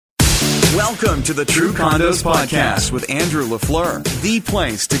Welcome to the True Condos Podcast with Andrew LaFleur, the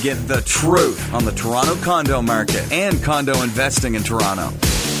place to get the truth on the Toronto condo market and condo investing in Toronto.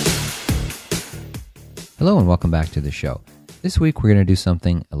 Hello and welcome back to the show. This week we're going to do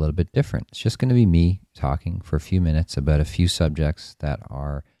something a little bit different. It's just going to be me talking for a few minutes about a few subjects that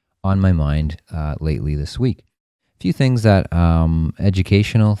are on my mind lately this week. A few things that,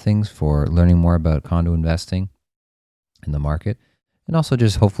 educational things for learning more about condo investing in the market, and also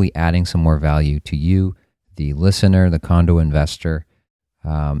just hopefully adding some more value to you, the listener, the condo investor,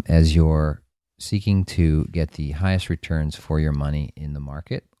 as you're seeking to get the highest returns for your money in the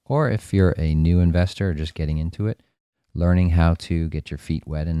market. Or if you're a new investor or just getting into it, learning how to get your feet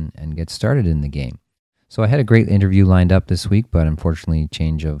wet and get started in the game. So I had a great interview lined up this week, but unfortunately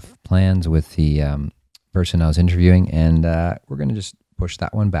change of plans with the person I was interviewing, and we're going to just push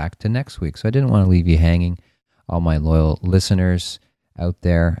that one back to next week. So I didn't want to leave you hanging, all my loyal listeners out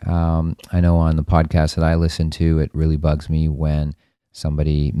there. I know on the podcast that I listen to, it really bugs me when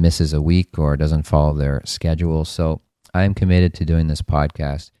somebody misses a week or doesn't follow their schedule. So I am committed to doing this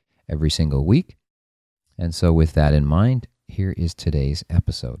podcast every single week. And so with that in mind, here is today's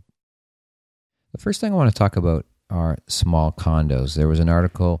episode. The first thing I want to talk about are small condos. There was an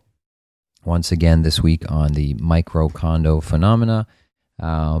article once again this week on the micro condo phenomena,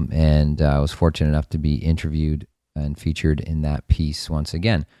 and I was fortunate enough to be interviewed and featured in that piece once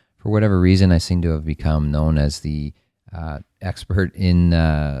again. For whatever reason, I seem to have become known as the expert in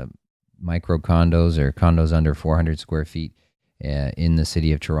micro condos or condos under 400 square feet in the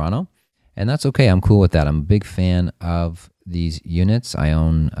city of Toronto. And that's okay. I'm cool with that. I'm a big fan of these units. I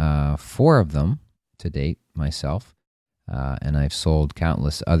own 4 of them to date myself, and I've sold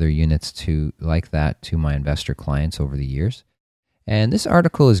countless other units like that to my investor clients over the years. And this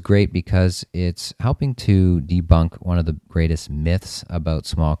article is great because it's helping to debunk one of the greatest myths about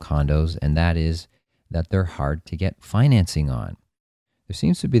small condos, and that is that they're hard to get financing on. There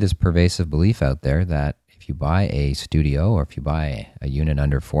seems to be this pervasive belief out there that if you buy a studio or if you buy a unit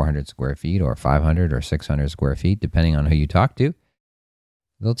under 400 square feet or 500 or 600 square feet, depending on who you talk to,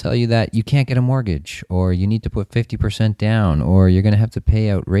 they'll tell you that you can't get a mortgage, or you need to put 50% down, or you're going to have to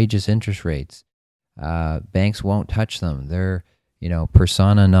pay outrageous interest rates. Banks won't touch them. They're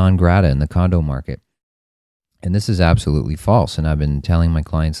persona non grata in the condo market. And this is absolutely false. And I've been telling my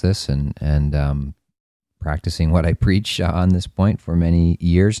clients this and practicing what I preach on this point for many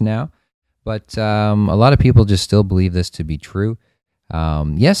years now. But a lot of people just still believe this to be true.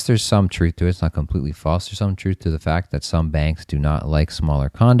 Yes, there's some truth to it. It's not completely false. There's some truth to the fact that some banks do not like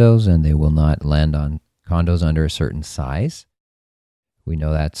smaller condos and they will not lend on condos under a certain size. We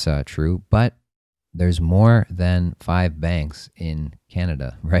know that's true. But there's more than 5 banks in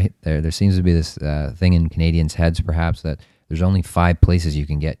Canada, right? There seems to be this thing in Canadians' heads, perhaps, that there's only 5 places you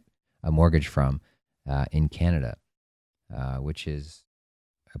can get a mortgage from in Canada, which is,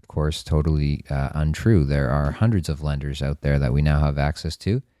 of course, totally untrue. There are hundreds of lenders out there that we now have access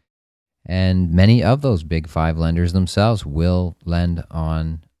to, and many of those big 5 lenders themselves will lend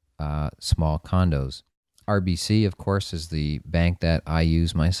on small condos. RBC, of course, is the bank that I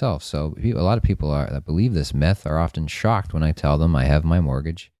use myself. So a lot of people that believe this myth are often shocked when I tell them I have my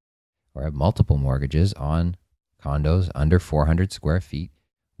mortgage or I have multiple mortgages on condos under 400 square feet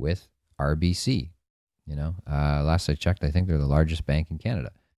with RBC. Last I checked, I think they're the largest bank in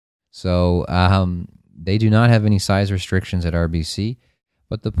Canada. So they do not have any size restrictions at RBC.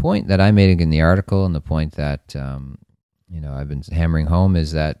 But the point that I made in the article, and the point that I've been hammering home,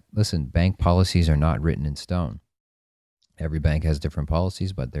 is that, listen, bank policies are not written in stone. Every bank has different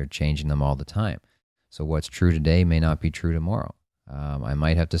policies, but they're changing them all the time. So what's true today may not be true tomorrow. I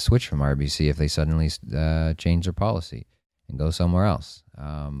might have to switch from RBC if they suddenly change their policy and go somewhere else.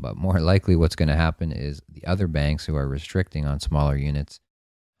 But more likely what's going to happen is the other banks who are restricting on smaller units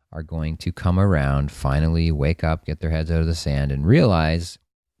are going to come around, finally wake up, get their heads out of the sand, and realize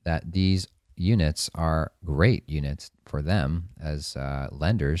that these units are great units for them as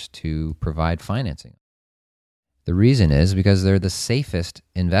lenders to provide financing. The reason is because they're the safest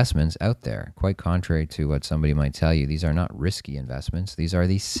investments out there. Quite contrary to what somebody might tell you, these are not risky investments. These are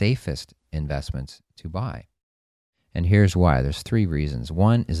the safest investments to buy. And here's why. There's 3 reasons.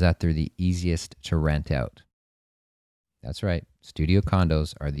 One is that they're the easiest to rent out. That's right. Studio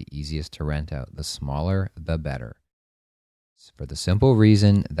condos are the easiest to rent out. The smaller, the better. For the simple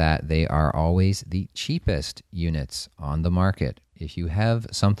reason that they are always the cheapest units on the market. If you have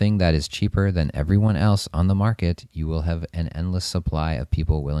something that is cheaper than everyone else on the market, you will have an endless supply of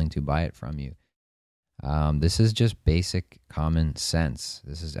people willing to buy it from you. This is just basic common sense.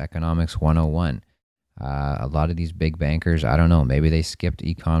 This is economics 101. A lot of these big bankers, I don't know, maybe they skipped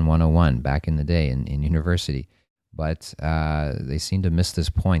Econ 101 back in the day in university, but they seem to miss this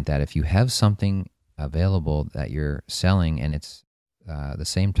point that if you have something available that you're selling and it's the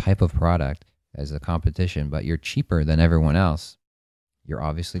same type of product as the competition, but you're cheaper than everyone else, you're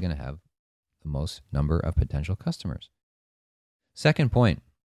obviously going to have the most number of potential customers. Second point,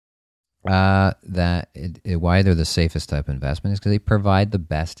 why they're the safest type of investment is because they provide the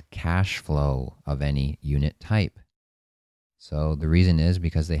best cash flow of any unit type. So the reason is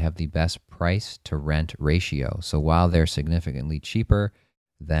because they have the best price to rent ratio. So while they're significantly cheaper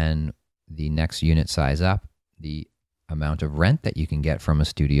than the next unit size up, the amount of rent that you can get from a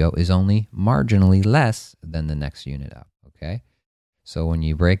studio is only marginally less than the next unit up, okay? So when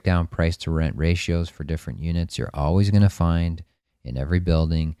you break down price to rent ratios for different units, you're always going to find in every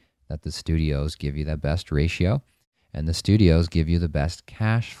building that the studios give you the best ratio, and the studios give you the best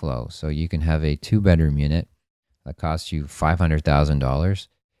cash flow. So you can have a 2-bedroom unit that costs you $500,000,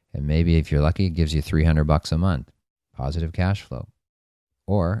 and maybe if you're lucky, it gives you $300 a month, positive cash flow.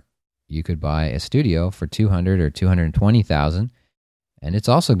 Or you could buy a studio for $200,000 or $220,000, and it's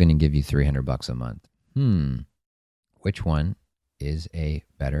also going to give you $300 a month. Which one is a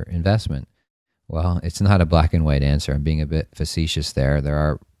better investment? Well, it's not a black and white answer. I'm being a bit facetious there. There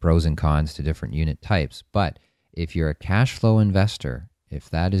are pros and cons to different unit types. But if you're a cash flow investor, if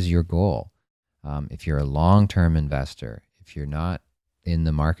that is your goal, if you're a long-term investor, if you're not in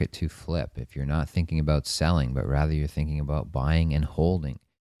the market to flip, if you're not thinking about selling, but rather you're thinking about buying and holding,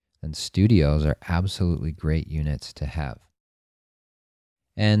 then studios are absolutely great units to have.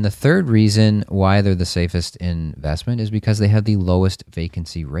 And the third reason why they're the safest investment is because they have the lowest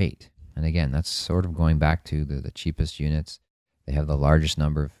vacancy rate. And again, that's sort of going back to the cheapest units. They have the largest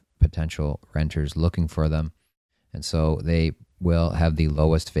number of potential renters looking for them. And so they will have the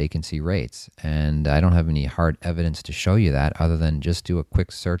lowest vacancy rates. And I don't have any hard evidence to show you that other than just do a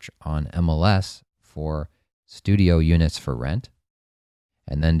quick search on MLS for studio units for rent,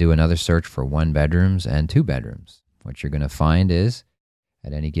 and then do another search for 1-bedrooms and 2-bedrooms. What you're going to find is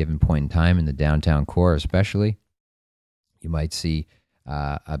at any given point in time in the downtown core especially, you might see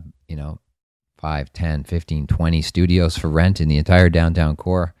 5, 10, 15, 20 studios for rent in the entire downtown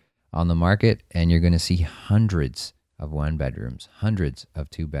core on the market, and you're going to see hundreds of 1-bedrooms, hundreds of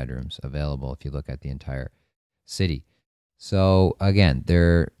 2-bedrooms available if you look at the entire city. So again,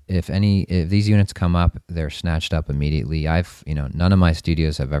 if these units come up, they're snatched up immediately. None of my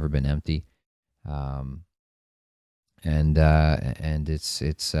studios have ever been empty, and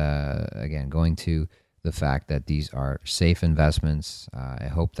it's again going to the fact that these are safe investments. I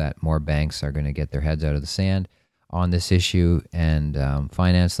hope that more banks are going to get their heads out of the sand on this issue and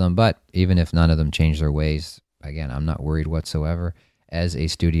finance them. But even if none of them change their ways, again, I'm not worried whatsoever as a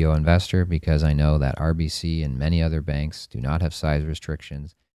studio investor because I know that RBC and many other banks do not have size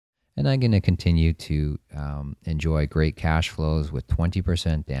restrictions. And I'm going to continue to enjoy great cash flows with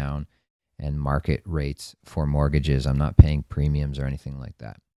 20% down and market rates for mortgages. I'm not paying premiums or anything like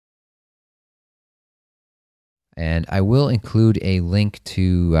that. And I will include a link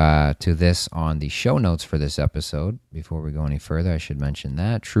to this on the show notes for this episode. Before we go any further, I should mention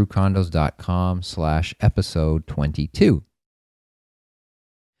that, truecondos.com/episode 22.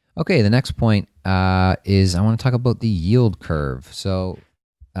 Okay, the next point is I want to talk about the yield curve. So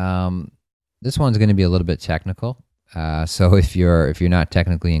this one's going to be a little bit technical. So if you're not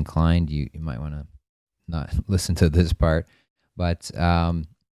technically inclined, you might want to not listen to this part. But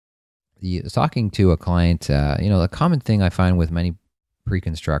talking to a client, a common thing I find with many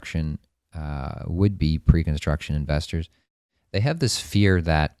pre-construction, would-be pre-construction investors, they have this fear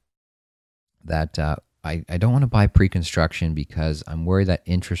that I don't want to buy pre-construction because I'm worried that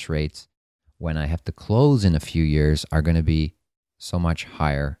interest rates, when I have to close in a few years, are going to be so much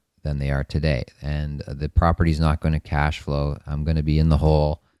higher than they are today. And the property's not going to cash flow. I'm going to be in the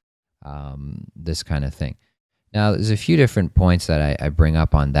hole, this kind of thing. Now, there's a few different points that I bring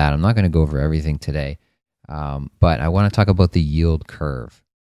up on that. I'm not going to go over everything today, but I want to talk about the yield curve.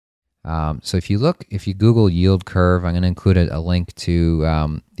 So if you Google yield curve, I'm going to include a link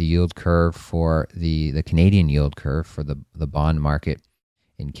to the yield curve for the Canadian yield curve for the bond market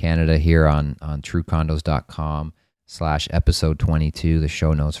in Canada here on truecondos.com/episode 22, the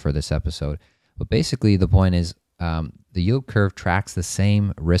show notes for this episode. But basically the point is the yield curve tracks the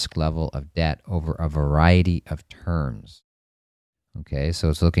same risk level of debt over a variety of terms. Okay, so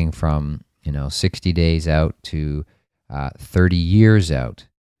it's looking from 60 days out to 30 years out.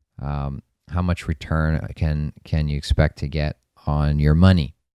 How much return can you expect to get on your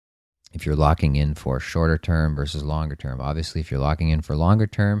money if you're locking in for shorter term versus longer term? Obviously, if you're locking in for longer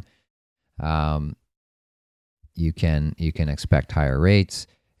term, you can expect higher rates.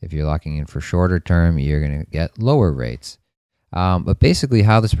 If you're locking in for shorter term, you're going to get lower rates. But basically,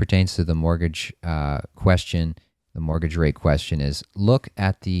 how this pertains to the mortgage question, the mortgage rate question, is look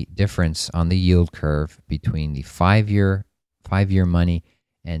at the difference on the yield curve between the 5-year money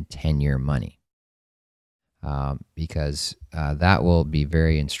and 10-year money, because that will be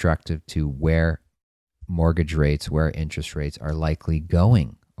very instructive to where mortgage rates, where interest rates are likely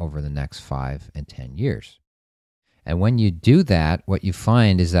going over the next 5 and 10 years. And when you do that, what you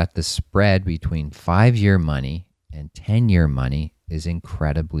find is that the spread between 5-year money and 10-year money is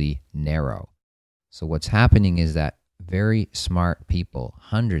incredibly narrow. So what's happening is that very smart people,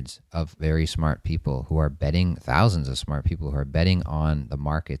 hundreds of very smart people who are betting, thousands of smart people who are betting on the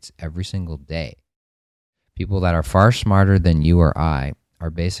markets every single day, people that are far smarter than you or I,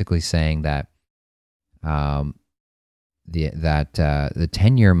 are basically saying that the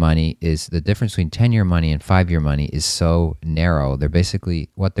 10-year money is, the difference between 10-year money and 5-year money is so narrow. They're basically,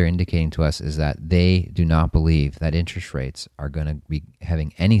 what they're indicating to us is that they do not believe that interest rates are going to be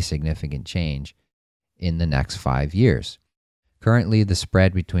having any significant change in the next 5 years. Currently, the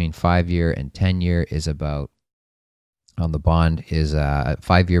spread between 5-year and 10-year is about, on the bond, is a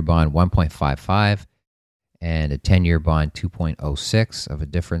 5-year bond 1.55 and a 10-year bond 2.06, of a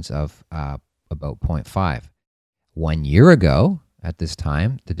difference of about 0.5. 1 year ago, at this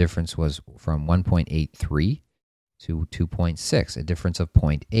time, the difference was from 1.83 to 2.6, a difference of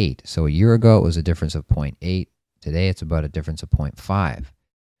 0.8. So a year ago, it was a difference of 0.8. Today, it's about a difference of 0.5.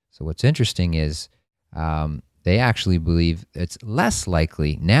 So what's interesting is they actually believe it's less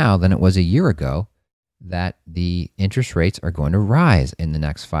likely now than it was a year ago that the interest rates are going to rise in the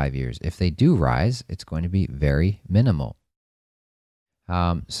next 5 years. If they do rise, it's going to be very minimal.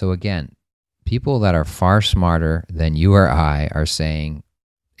 So again, people that are far smarter than you or I are saying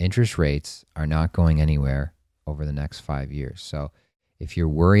interest rates are not going anywhere over the next 5 years. So if you're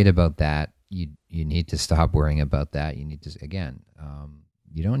worried about that, you need to stop worrying about that. You need to, again,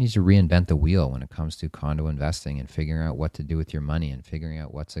 you don't need to reinvent the wheel when it comes to condo investing and figuring out what to do with your money and figuring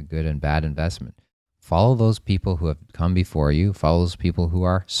out what's a good and bad investment. Follow those people who have come before you. Follow those people who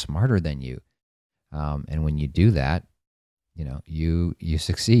are smarter than you. And when you do that, you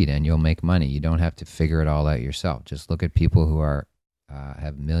succeed and you'll make money. You don't have to figure it all out yourself. Just look at people who are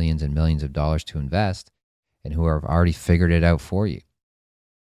have millions and millions of dollars to invest and who have already figured it out for you.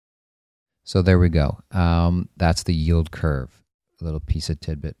 So there we go. That's the yield curve. A little piece of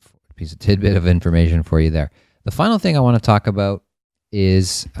tidbit of information for you there. The final thing I want to talk about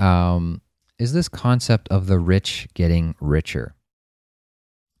is this concept of the rich getting richer.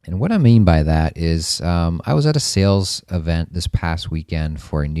 And what I mean by that is I was at a sales event this past weekend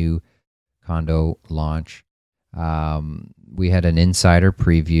for a new condo launch. We had an insider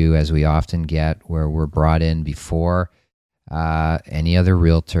preview, as we often get, where we're brought in before any other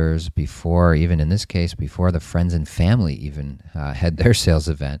realtors, before, even in this case, before the friends and family even had their sales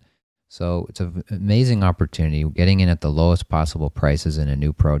event. So it's an amazing opportunity, getting in at the lowest possible prices in a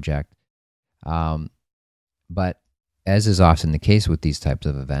new project. But as is often the case with these types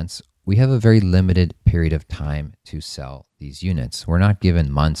of events, we have a very limited period of time to sell these units. We're not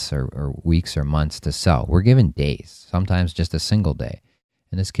given months or weeks or months to sell. We're given days, sometimes just a single day.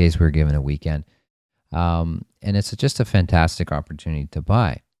 In this case, we're given a weekend. And it's just a fantastic opportunity to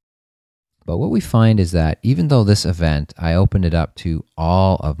buy. But what we find is that even though this event, I opened it up to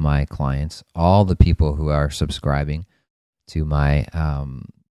all of my clients, all the people who are subscribing to my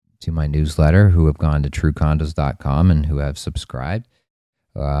newsletter, who have gone to truecondos.com and who have subscribed.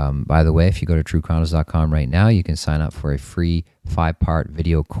 By the way, if you go to truecondos.com right now, you can sign up for a free 5-part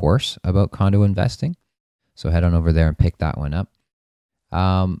video course about condo investing. So head on over there and pick that one up.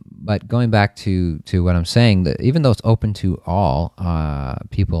 But going back to what I'm saying, that even though it's open to all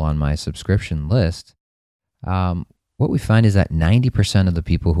people on my subscription list, what we find is that 90% of the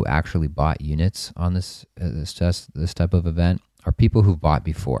people who actually bought units on this type of event are people who've bought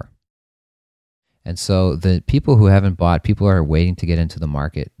before. And so the people who haven't bought, people who are waiting to get into the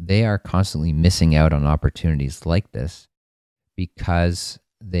market, they are constantly missing out on opportunities like this because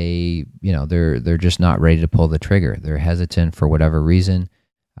they're just not ready to pull the trigger. They're hesitant for whatever reason.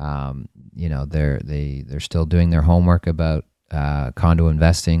 They're still doing their homework about condo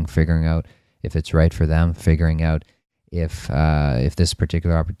investing, figuring out if it's right for them, figuring out if this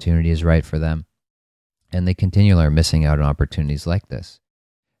particular opportunity is right for them. And they continually are missing out on opportunities like this.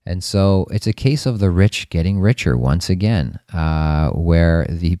 And so it's a case of the rich getting richer once again, where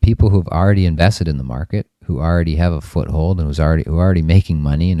the people who've already invested in the market, who already have a foothold and who are already making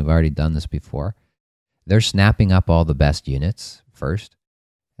money and who've already done this before, they're snapping up all the best units first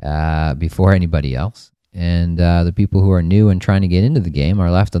before anybody else. And the people who are new and trying to get into the game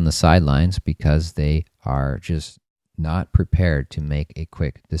are left on the sidelines because they are just not prepared to make a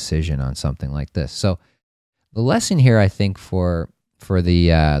quick decision on something like this. So the lesson here, I think, for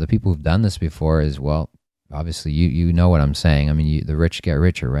the people who've done this before is, well, obviously you know what I'm saying. I mean, the rich get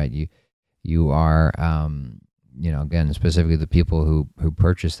richer, right? You are, again, specifically the people who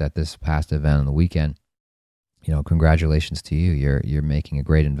purchased at this past event on the weekend. Congratulations to you. You're making a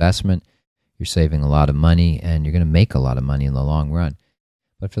great investment. You're saving a lot of money, and you're going to make a lot of money in the long run.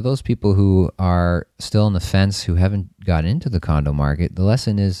 But for those people who are still on the fence, who haven't got into the condo market, the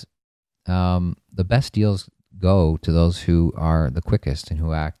lesson is the best deals go to those who are the quickest and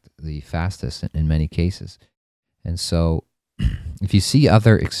who act the fastest in many cases. And so if you see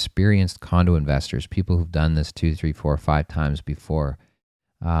other experienced condo investors, people who've done this 2, 3, 4, 5 times before,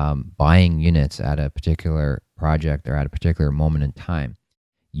 buying units at a particular project or at a particular moment in time,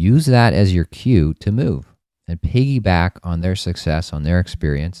 use that as your cue to move and piggyback on their success, on their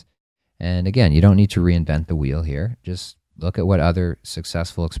experience. And again, you don't need to reinvent the wheel here. Just look at what other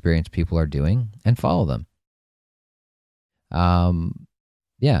successful, experienced people are doing and follow them. I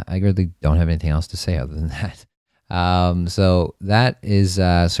really don't have anything else to say other than that. So that is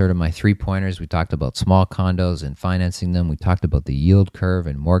sort of my 3 pointers. We talked about small condos and financing them. We talked about the yield curve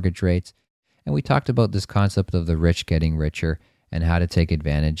and mortgage rates. And we talked about this concept of the rich getting richer and how to take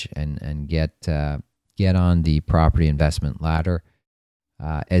advantage and get on the property investment ladder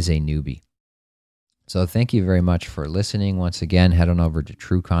as a newbie. So thank you very much for listening. Once again, head on over to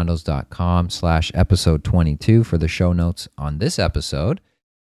truecondos.com/episode 22 for the show notes on this episode.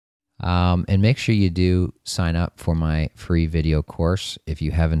 And make sure you do sign up for my free video course if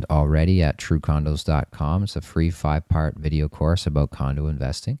you haven't already at truecondos.com. It's a free 5-part video course about condo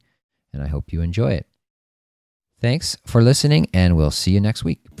investing, and I hope you enjoy it. Thanks for listening, and we'll see you next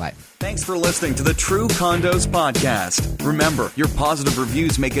week. Bye. Thanks for listening to the True Condos Podcast. Remember, your positive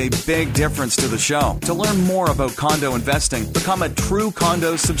reviews make a big difference to the show. To learn more about condo investing, become a True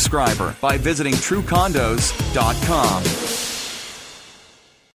Condos subscriber by visiting truecondos.com.